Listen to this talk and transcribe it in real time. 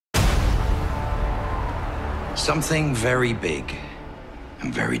Something very big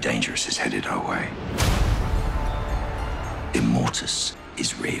and very dangerous is headed our way. Immortus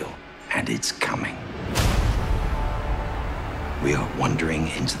is real, and it's coming. We are wandering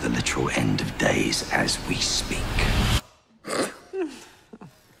into the literal end of days as we speak.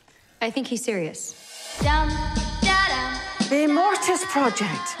 I think he's serious. The Immortus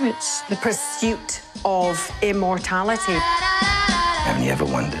Project. It's the pursuit of immortality. Haven't you ever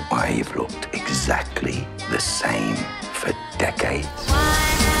wondered why you've looked exactly the same for decades?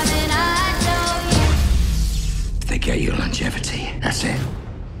 If they get you longevity, that's it.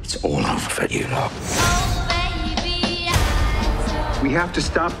 It's all over for you lot. We have to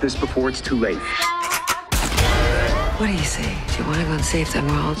stop this before it's too late. What do you say? Do you want to go and save the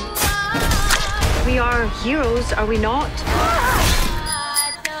world? We are heroes, are we not?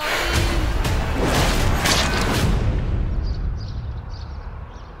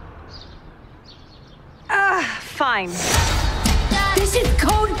 Fine. This is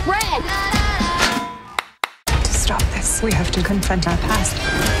code red! To stop this, we have to confront our past.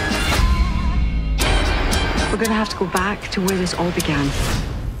 We're gonna have to go back to where this all began.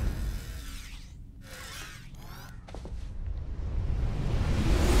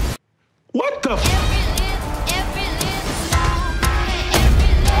 What the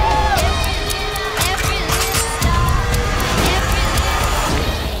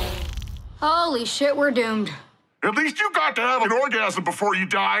Holy shit, we're doomed. At least you got to have an orgasm before you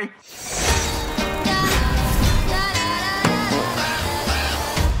die.